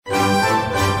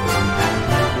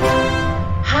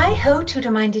Hi-ho,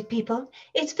 Tudor-minded people.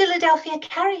 It's Philadelphia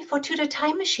Carrie for Tudor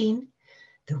Time Machine.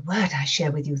 The word I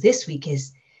share with you this week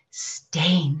is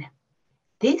stain.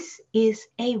 This is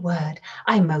a word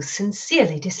I most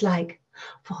sincerely dislike,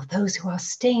 for those who are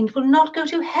stained will not go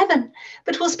to heaven,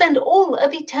 but will spend all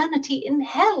of eternity in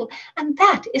hell, and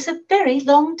that is a very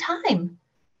long time.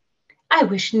 I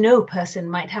wish no person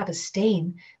might have a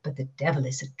stain, but the devil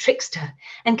is a trickster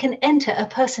and can enter a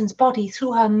person's body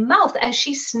through her mouth as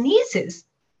she sneezes.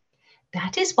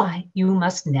 That is why you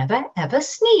must never ever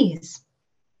sneeze.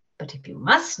 But if you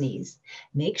must sneeze,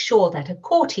 make sure that a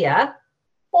courtier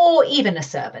or even a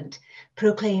servant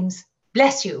proclaims,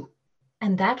 "Bless you,"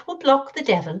 and that will block the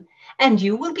devil and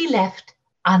you will be left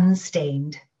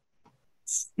unstained.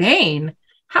 Stain?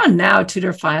 How now,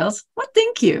 Tudor Files? What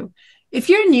think you? If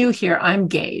you're new here, I'm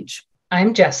Gage.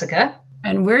 I'm Jessica.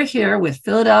 And we're here with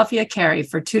Philadelphia Carrie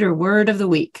for Tudor Word of the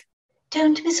Week.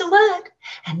 Don't miss a word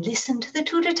and listen to the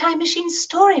Tudor Time Machine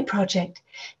Story Project.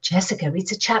 Jessica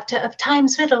reads a chapter of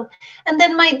Time's Riddle, and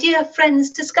then my dear friends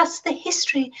discuss the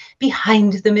history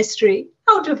behind the mystery.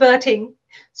 How diverting.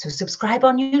 So subscribe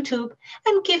on YouTube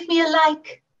and give me a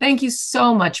like. Thank you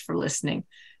so much for listening.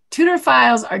 Tudor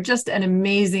Files are just an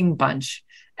amazing bunch.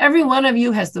 Every one of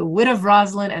you has the wit of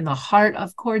Rosalind and the heart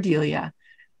of Cordelia.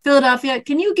 Philadelphia,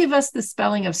 can you give us the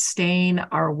spelling of stain,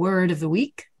 our word of the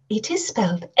week? It is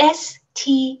spelled S-T-A-I-N,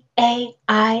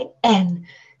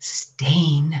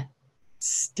 stain.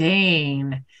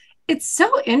 Stain. It's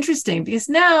so interesting because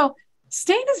now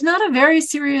stain is not a very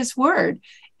serious word.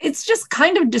 It's just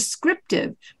kind of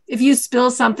descriptive. If you spill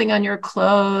something on your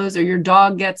clothes or your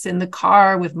dog gets in the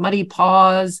car with muddy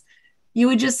paws, you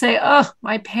would just say, "Oh,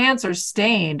 my pants are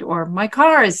stained," or "My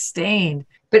car is stained."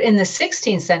 But in the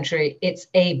 16th century, it's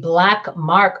a black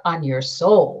mark on your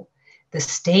soul. The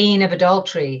stain of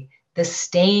adultery, the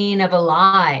stain of a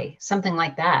lie, something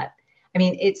like that. I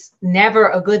mean, it's never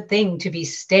a good thing to be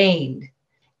stained.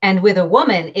 And with a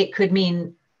woman, it could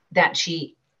mean that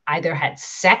she either had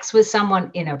sex with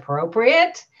someone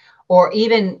inappropriate, or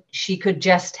even she could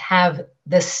just have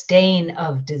the stain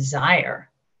of desire.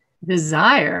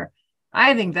 Desire?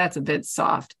 I think that's a bit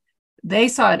soft. They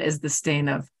saw it as the stain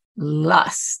of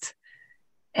lust.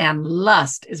 And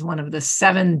lust is one of the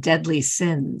 7 deadly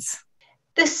sins.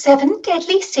 The 7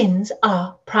 deadly sins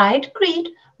are pride,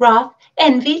 greed, wrath,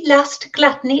 envy, lust,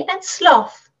 gluttony, and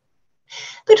sloth.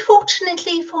 But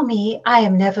fortunately for me, I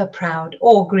am never proud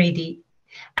or greedy,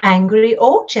 angry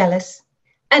or jealous,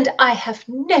 and I have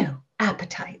no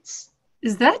appetites.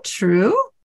 Is that true?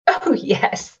 Oh,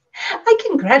 yes. I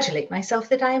congratulate myself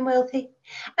that I am wealthy,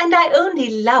 and I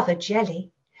only love a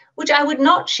jelly, which I would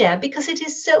not share because it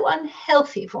is so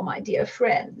unhealthy for my dear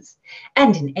friends.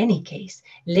 And in any case,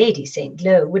 Lady St.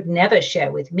 Lo would never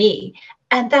share with me,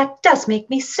 and that does make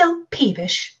me so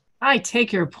peevish. I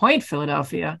take your point,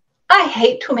 Philadelphia. I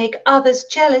hate to make others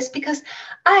jealous because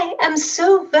I am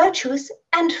so virtuous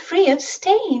and free of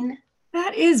stain.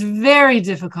 That is very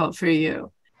difficult for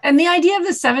you. And the idea of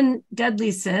the 7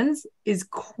 deadly sins is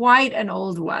quite an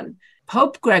old one.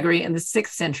 Pope Gregory in the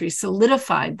 6th century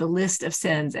solidified the list of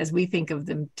sins as we think of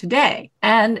them today.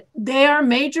 And they are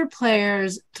major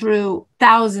players through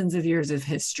thousands of years of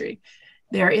history.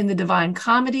 They're in the Divine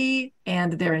Comedy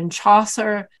and they're in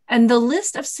Chaucer. And the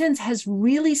list of sins has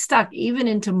really stuck even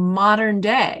into modern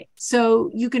day. So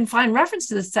you can find reference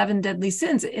to the 7 deadly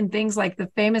sins in things like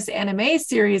the famous anime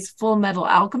series Full Metal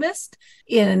Alchemist,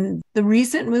 in the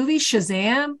recent movie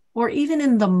Shazam, or even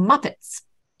in The Muppets.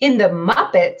 In The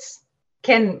Muppets?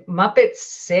 Can Muppets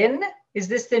sin? Is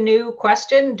this the new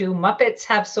question? Do Muppets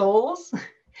have souls?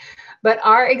 But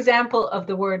our example of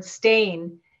the word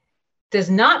stain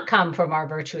does not come from our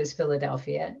virtuous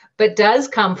Philadelphia, but does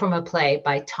come from a play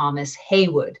by Thomas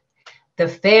Heywood, The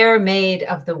Fair Maid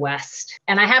of the West.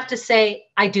 And I have to say,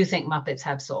 I do think Muppets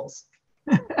have souls.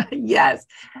 Yes.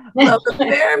 Well, The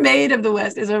Fair Maid of the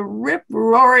West is a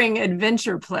rip-roaring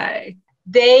adventure play.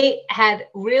 They had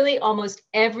really almost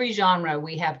every genre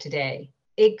we have today,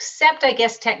 except, I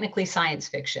guess, technically science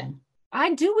fiction.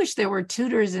 I do wish there were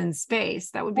Tudors in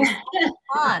space. That would be so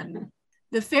fun.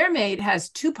 The Fair Maid has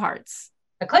 2 parts.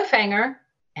 A cliffhanger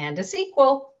and a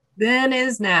sequel. Then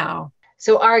is now.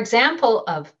 So our example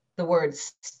of the word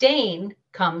stain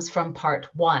comes from part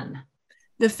 1.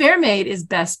 The Fair Maid is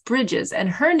Bess Bridges, and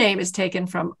her name is taken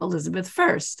from Elizabeth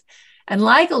I. And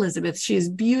like Elizabeth, she is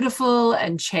beautiful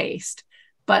and chaste.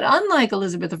 But unlike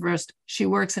Elizabeth I, she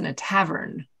works in a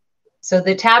tavern. So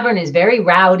the tavern is very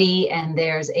rowdy, and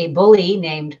there's a bully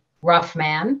named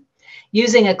Roughman.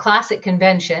 Using a classic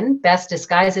convention, Bess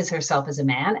disguises herself as a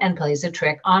man and plays a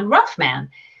trick on Roughman.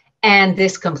 And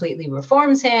this completely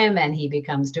reforms him, and he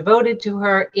becomes devoted to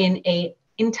her in an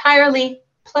entirely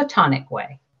platonic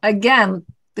way. Again,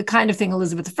 the kind of thing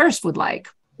Elizabeth I would like.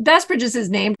 Bessbridges is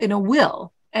named in a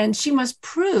will, and she must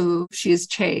prove she is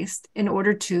chaste in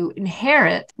order to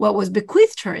inherit what was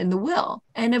bequeathed her in the will.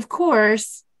 And of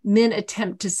course, men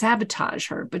attempt to sabotage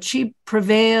her, but she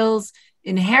prevails,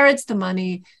 inherits the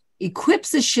money,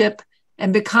 equips a ship,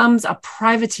 and becomes a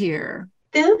privateer.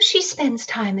 Though she spends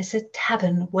time as a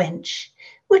tavern wench,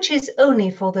 which is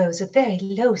only for those of very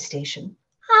low station,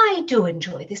 I do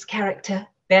enjoy this character.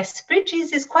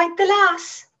 Bessbridges is quite the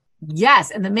lass.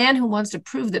 Yes, and the man who wants to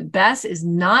prove that Bess is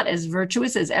not as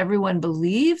virtuous as everyone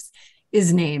believes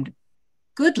is named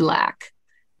Goodlack.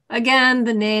 Again,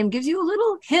 the name gives you a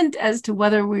little hint as to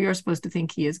whether we are supposed to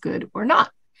think he is good or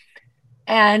not.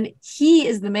 And he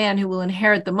is the man who will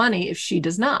inherit the money if she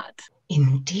does not.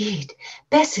 Indeed,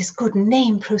 Bess's good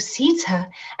name precedes her,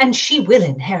 and she will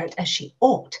inherit as she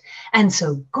ought. And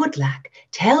so Goodlack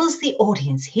tells the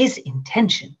audience his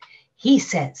intention. He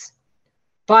says,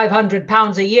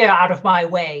 £500 a year out of my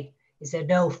way. Is there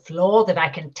no flaw that I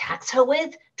can tax her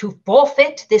with to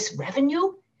forfeit this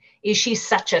revenue? Is she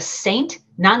such a saint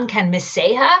none can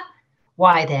missay her?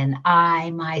 Why then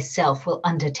I myself will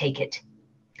undertake it.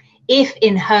 If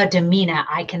in her demeanour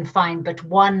I can find but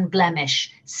one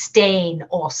blemish, stain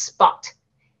or spot,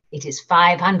 it is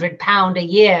 £500 a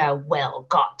year well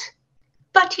got.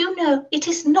 But you know it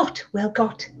is not well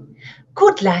got.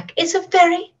 Goodlack is a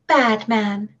very bad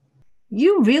man.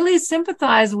 You really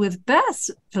sympathize with Bess,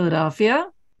 Philadelphia.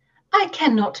 I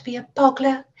cannot be a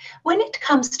boggler. When it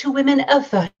comes to women of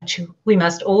virtue, we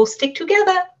must all stick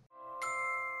together.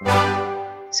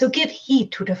 So give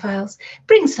heed, Tudorphiles.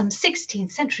 Bring some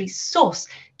 16th century sauce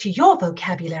to your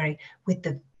vocabulary with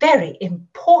the very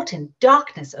important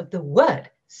darkness of the word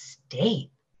stain.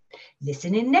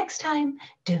 Listen in next time.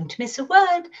 Don't miss a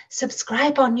word.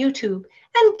 Subscribe on YouTube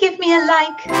and give me a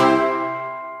like.